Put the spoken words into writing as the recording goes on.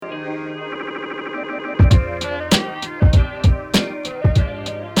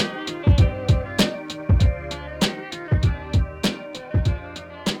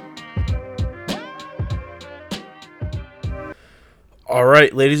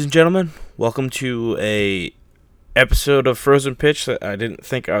right, ladies and gentlemen, welcome to a episode of Frozen Pitch that I didn't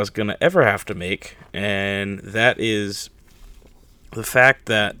think I was going to ever have to make, and that is the fact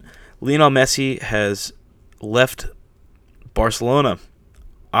that Lionel Messi has left Barcelona.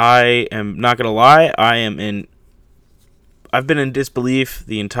 I am not going to lie, I've been in disbelief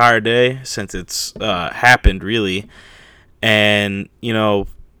the entire day since it's happened, really, and,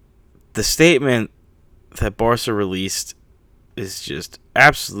 the statement that Barca released is just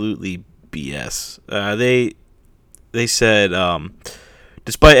absolutely BS. They said,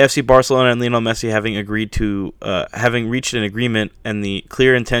 despite FC Barcelona and Lionel Messi having reached an agreement and the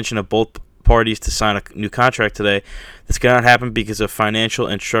clear intention of both parties to sign a new contract today, this cannot happen because of financial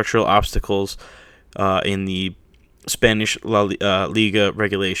and structural obstacles in the Spanish La Liga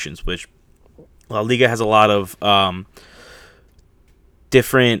regulations, which La Liga has a lot of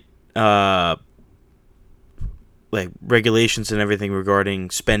different regulations and everything regarding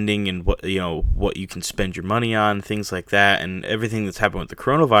spending and what you can spend your money on, things like that, and everything that's happened with the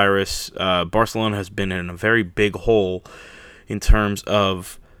coronavirus. Barcelona has been in a very big hole in terms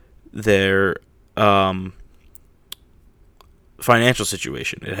of their financial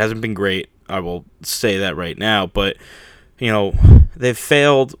situation. It hasn't been great, I will say that right now, but they've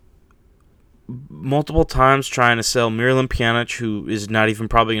failed multiple times trying to sell Miralem Pjanic, who is not even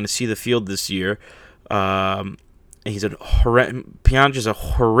probably going to see the field this year. Pjanic is a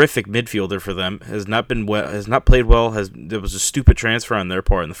horrific midfielder for them. Has not played well. There was a stupid transfer on their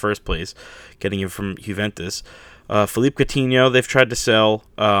part in the first place, getting him from Juventus. Philippe Coutinho, they've tried to sell.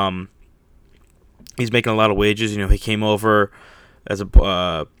 He's making a lot of wages. He came over as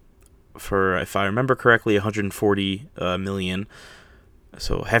for, if I remember correctly, 140 million.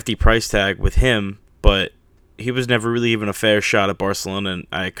 So hefty price tag with him, but he was never really even a fair shot at Barcelona, and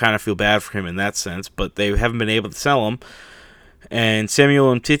I kind of feel bad for him in that sense, but they haven't been able to sell him. And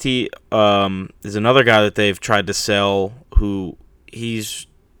Samuel Umtiti is another guy that they've tried to sell, who he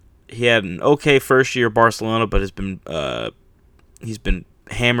had an okay first year at Barcelona, but he's been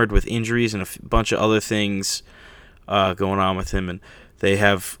hammered with injuries and a bunch of other things going on with him, and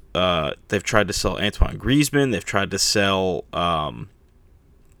they've tried to sell Antoine Griezmann, they've tried to sell a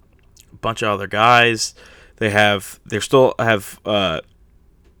bunch of other guys. They're still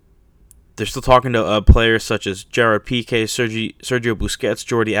talking to players such as Gerard Piqué, Sergio Busquets,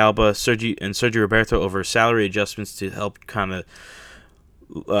 Jordi Alba, and Sergio Roberto over salary adjustments to help kind of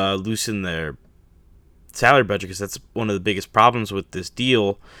loosen their salary budget, because that's one of the biggest problems with this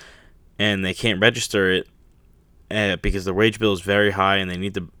deal, and they can't register it because the wage bill is very high, and they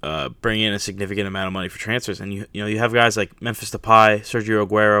need to bring in a significant amount of money for transfers. And you have guys like Memphis Depay, Sergio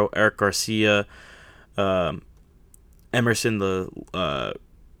Aguero, Eric Garcia, Emerson, the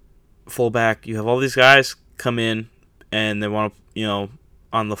fullback. You have all these guys come in, and they want to,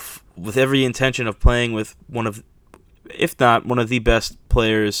 with every intention of playing with if not one of the best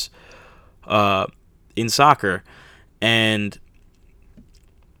players in soccer, and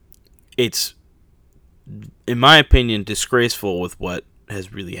it's, in my opinion, disgraceful with what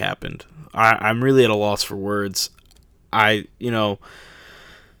has really happened. I'm really at a loss for words. I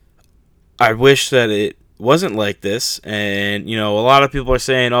wish that it wasn't like this, and a lot of people are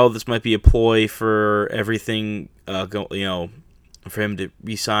saying, "Oh, this might be a ploy for everything." For him to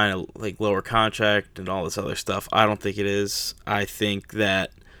re-sign a lower contract and all this other stuff. I don't think it is. I think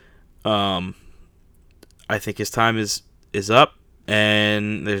that, his time is up,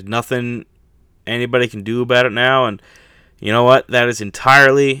 and there's nothing anybody can do about it now. And you know what? That is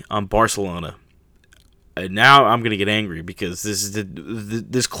entirely on Barcelona. And now I'm going to get angry, because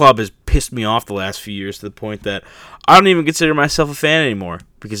this club has pissed me off the last few years to the point that I don't even consider myself a fan anymore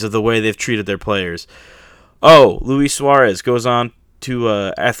because of the way they've treated their players. Oh, Luis Suarez goes on to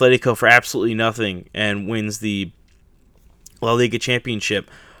Atletico for absolutely nothing and wins the La Liga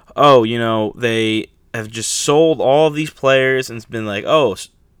championship. Oh, they have just sold all of these players, and it's been like, oh,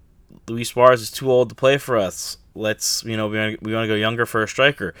 Luis Suarez is too old to play for us. Let's, we want to go younger for a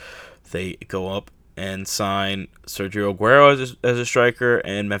striker. They go up and sign Sergio Aguero as a striker,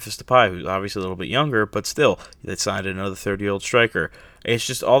 and Memphis Depay, who's obviously a little bit younger, but still, they signed another 30-year-old striker. It's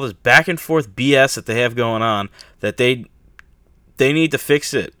just all this back and forth BS that they have going on that they need to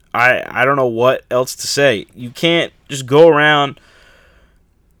fix it. I don't know what else to say. You can't just go around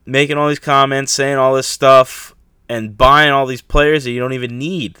making all these comments, saying all this stuff, and buying all these players that you don't even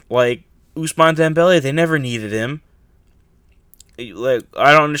need. Like Ousmane Dembele, they never needed him. I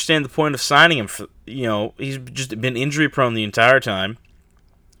don't understand the point of signing him. He's just been injury prone the entire time.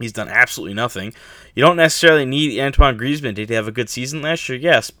 He's done absolutely nothing. You don't necessarily need Antoine Griezmann. Did he have a good season last year?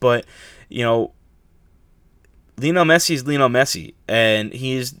 Yes, but Lionel Messi is Lionel Messi, and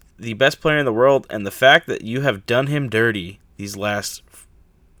he's the best player in the world. And the fact that you have done him dirty these last,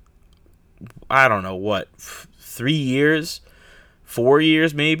 I don't know what, 3 years, 4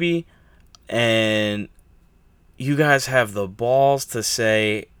 years maybe, and you guys have the balls to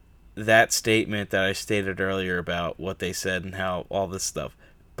say that statement that I stated earlier about what they said and how all this stuff,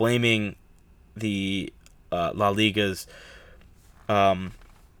 blaming the La Liga's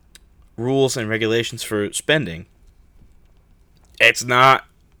rules and regulations for spending. It's not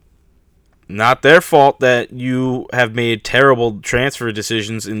their fault that you have made terrible transfer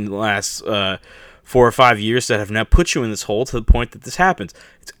decisions in the last 4 or 5 years that have now put you in this hole to the point that this happens.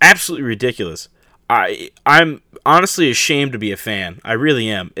 It's absolutely ridiculous. I'm honestly ashamed to be a fan. I really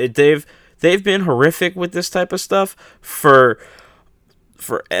am. They've been horrific with this type of stuff for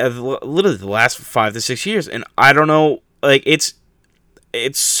literally the last 5 to 6 years, and I don't know. Like it's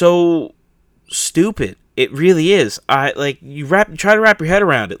so stupid. It really is. You try to wrap your head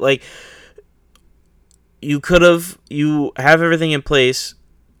around it. Like you have everything in place,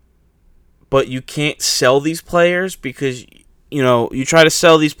 but you can't sell these players because you try to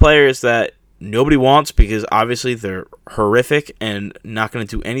sell these players that nobody wants because obviously they're horrific and not going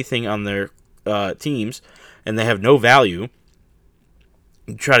to do anything on their teams, and they have no value.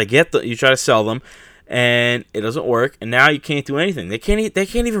 You try to sell them, and it doesn't work. And now you can't do anything. They can't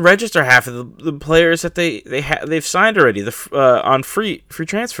even register half of the players that they've signed already on free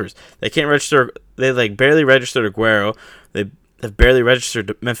transfers. They can't register. They barely registered Aguero. They've barely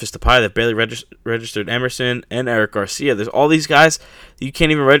registered Memphis Depay. They've barely registered Emerson and Eric Garcia. There's all these guys that you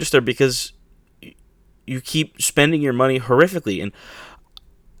can't even register because you keep spending your money horrifically. And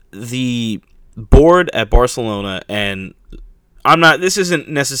the board at Barcelona, and this isn't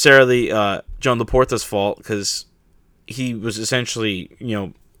necessarily John Laporta's fault because he was essentially,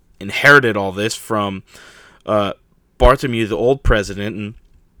 inherited all this from Bartomeu, the old president, and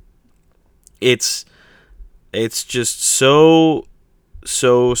it's just so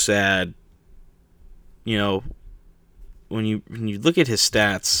sad. When you look at his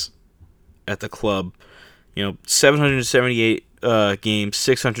stats at the club, 778 games,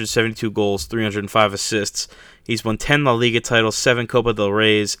 672 goals, 305 assists. He's won 10 La Liga titles, 7 Copa del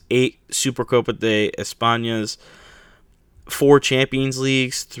Reyes, 8 Supercopa de Españas, 4 Champions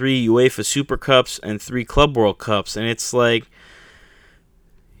Leagues, 3 UEFA Super Cups, and 3 Club World Cups. And it's like,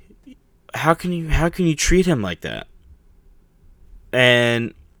 how can you treat him like that?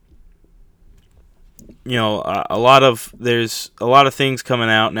 And there's a lot of things coming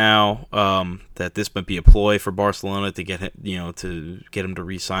out now that this might be a ploy for Barcelona to get him, to get him to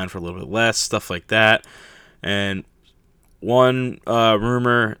re-sign for a little bit less, stuff like that. And one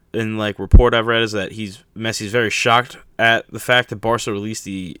rumor and report I've read is that Messi's very shocked at the fact that Barca released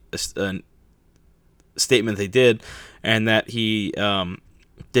the statement they did, and that he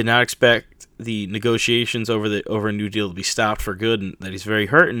did not expect the negotiations over a new deal to be stopped for good, and that he's very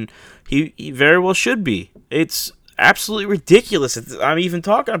hurt, and he very well should be. It's absolutely ridiculous that I'm even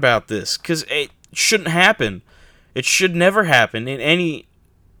talking about this because it shouldn't happen. It should never happen in any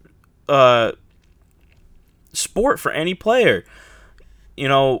sport for any player.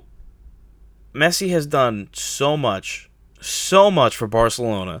 Messi has done so much for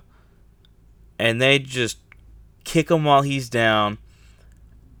Barcelona, and they just kick him while he's down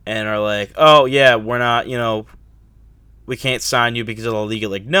and are like, oh yeah, we're not, we can't sign you because of La Liga.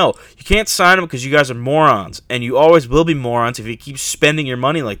 Like, no, you can't sign him because you guys are morons, and you always will be morons if you keep spending your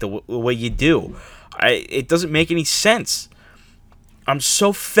money like the way you do. It doesn't make any sense. I'm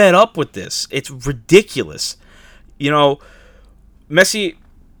so fed up with this. It's ridiculous. Messi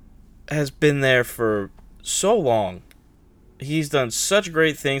has been there for so long. He's done such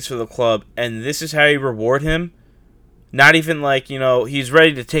great things for the club, and this is how you reward him? Not even he's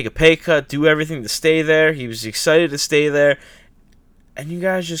ready to take a pay cut, do everything to stay there. He was excited to stay there. And you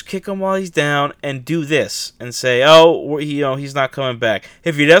guys just kick him while he's down and do this and say, oh, he's not coming back.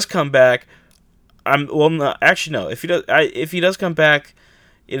 If he does come back, no. If he does come back,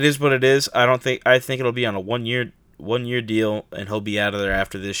 it is what it is. I think it'll be on a one year deal, and he'll be out of there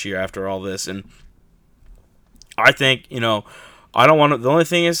after this year, after all this. And I think, I don't want to. The only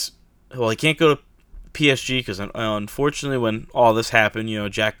thing is, he can't go to PSG because unfortunately, when all this happened,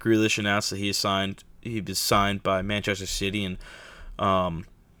 Jack Grealish announced that he was signed by Manchester City, and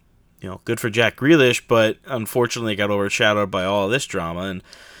good for Jack Grealish, but unfortunately, it got overshadowed by all of this drama, and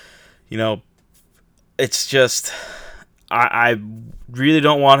it's just. I really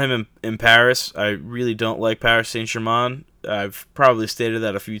don't want him in Paris. I really don't like Paris Saint-Germain. I've probably stated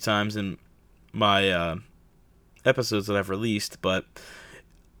that a few times in my episodes that I've released, but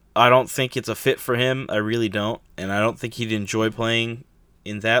I don't think it's a fit for him. I really don't, and I don't think he'd enjoy playing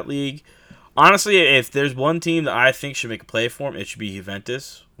in that league. Honestly, if there's one team that I think should make a play for him, it should be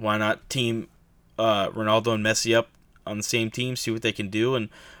Juventus. Why not team Ronaldo and Messi up on the same team, see what they can do, and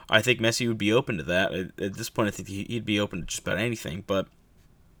I think Messi would be open to that. At this point, I think he'd be open to just about anything. But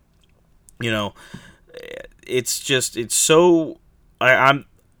it's so I'm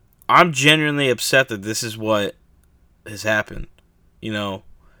genuinely upset that this is what has happened.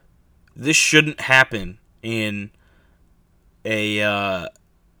 This shouldn't happen in a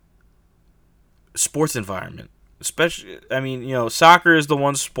sports environment. Especially, soccer is the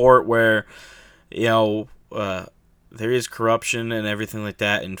one sport where, there is corruption and everything like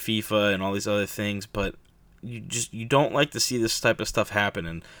that in FIFA and all these other things, but you don't like to see this type of stuff happen.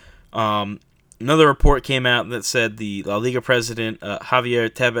 And another report came out that said the La Liga president, Javier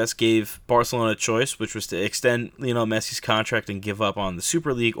Tebas, gave Barcelona a choice, which was to extend Lionel Messi's contract and give up on the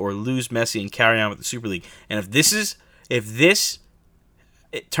Super League, or lose Messi and carry on with the Super League. And if this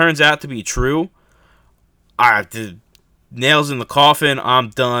it turns out to be true, the nails in the coffin. I'm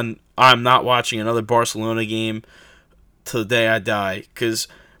done. I'm not watching another Barcelona game till the day I die. Because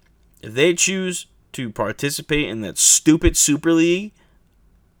if they choose to participate in that stupid Super League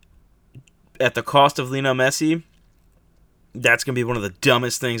at the cost of Lionel Messi, that's going to be one of the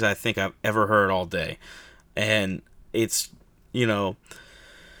dumbest things I think I've ever heard all day. And it's, PSG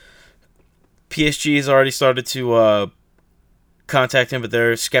has already started to contact him, but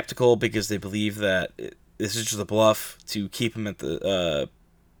they're skeptical because they believe that this is just a bluff to keep him at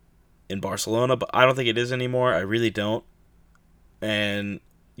in Barcelona. But I don't think it is anymore. I really don't. And,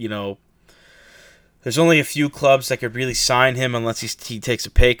 there's only a few clubs that could really sign him unless he takes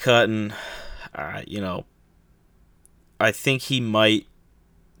a pay cut. And, I think he might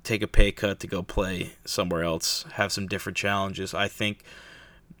take a pay cut to go play somewhere else, have some different challenges. I think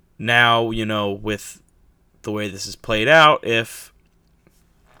now, with the way this is played out, if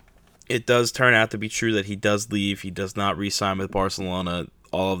it does turn out to be true that he does leave, he does not re-sign with Barcelona,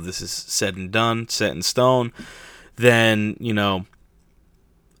 all of this is said and done, set in stone, then,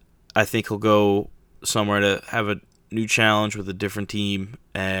 I think he'll go somewhere to have a new challenge with a different team,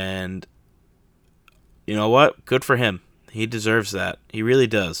 and you know what? Good for him. He deserves that. He really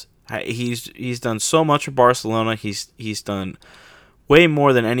does. He's done so much for Barcelona. He's done way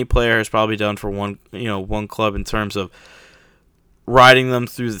more than any player has probably done for one club in terms of riding them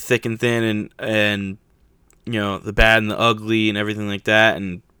through the thick and thin and the bad and the ugly and everything like that.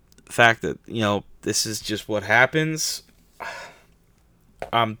 And the fact that this is just what happens,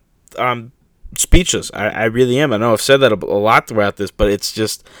 I'm speechless. I really am. I know I've said that a lot throughout this, but it's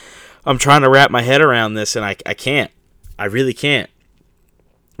just I'm trying to wrap my head around this, and I can't. I really can't.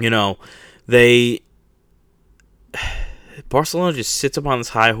 Barcelona just sits up on this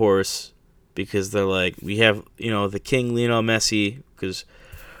high horse because they're like, we have, the king Lionel Messi, because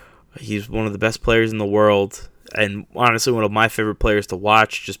he's one of the best players in the world, and honestly one of my favorite players to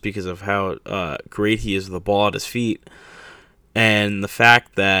watch just because of how great he is with the ball at his feet. And the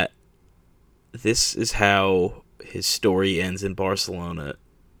fact that this is how his story ends in Barcelona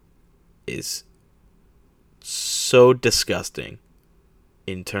is so disgusting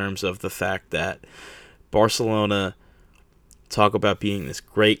in terms of the fact that Barcelona talk about being this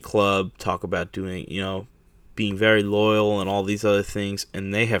great club, talk about doing, being very loyal and all these other things,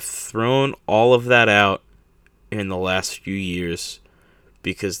 and they have thrown all of that out in the last few years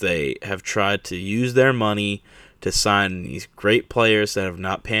because they have tried to use their money to sign these great players that have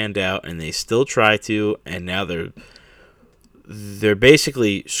not panned out, and they still try to, and now they're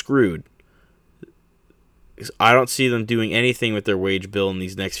basically screwed. I don't see them doing anything with their wage bill in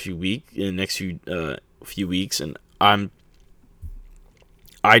these next few weeks, and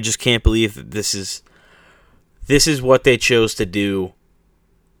I just can't believe that this is what they chose to do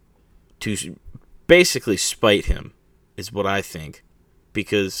to basically spite him, is what I think,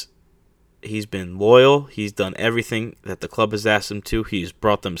 because he's been loyal, he's done everything that the club has asked him to, he's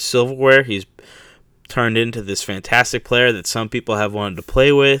brought them silverware, he's turned into this fantastic player that some people have wanted to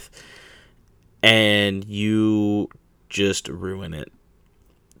play with, and you just ruin it.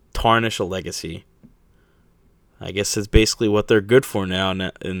 Tarnish a legacy. I guess that's basically what they're good for now,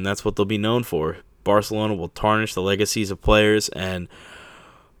 and that's what they'll be known for. Barcelona will tarnish the legacies of players, and,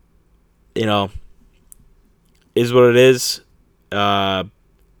 is what it is. I'll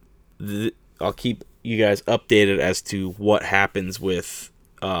keep you guys updated as to what happens with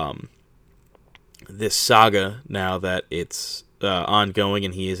this saga now that it's ongoing,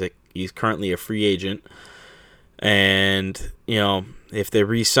 and he's currently a free agent. And, if they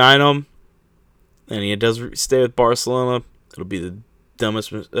re-sign him and he does stay with Barcelona, it'll be the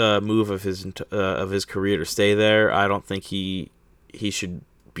dumbest move of his career to stay there. I don't think he should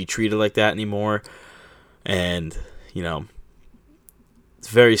be treated like that anymore. And it's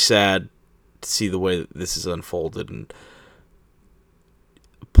very sad to see the way that this is unfolded, and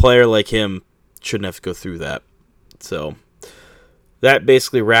a player like him shouldn't have to go through that. So that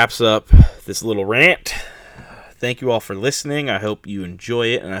basically wraps up this little rant. Thank you all for listening. I hope you enjoy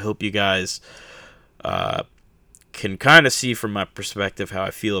it, and I hope you guys can kind of see from my perspective how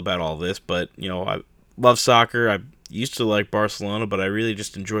I feel about all this. But I love soccer. I used to like Barcelona, but I really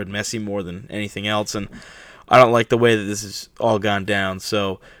just enjoyed Messi more than anything else, and I don't like the way that this has all gone down.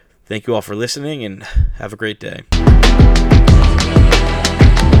 So thank you all for listening, and have a great day.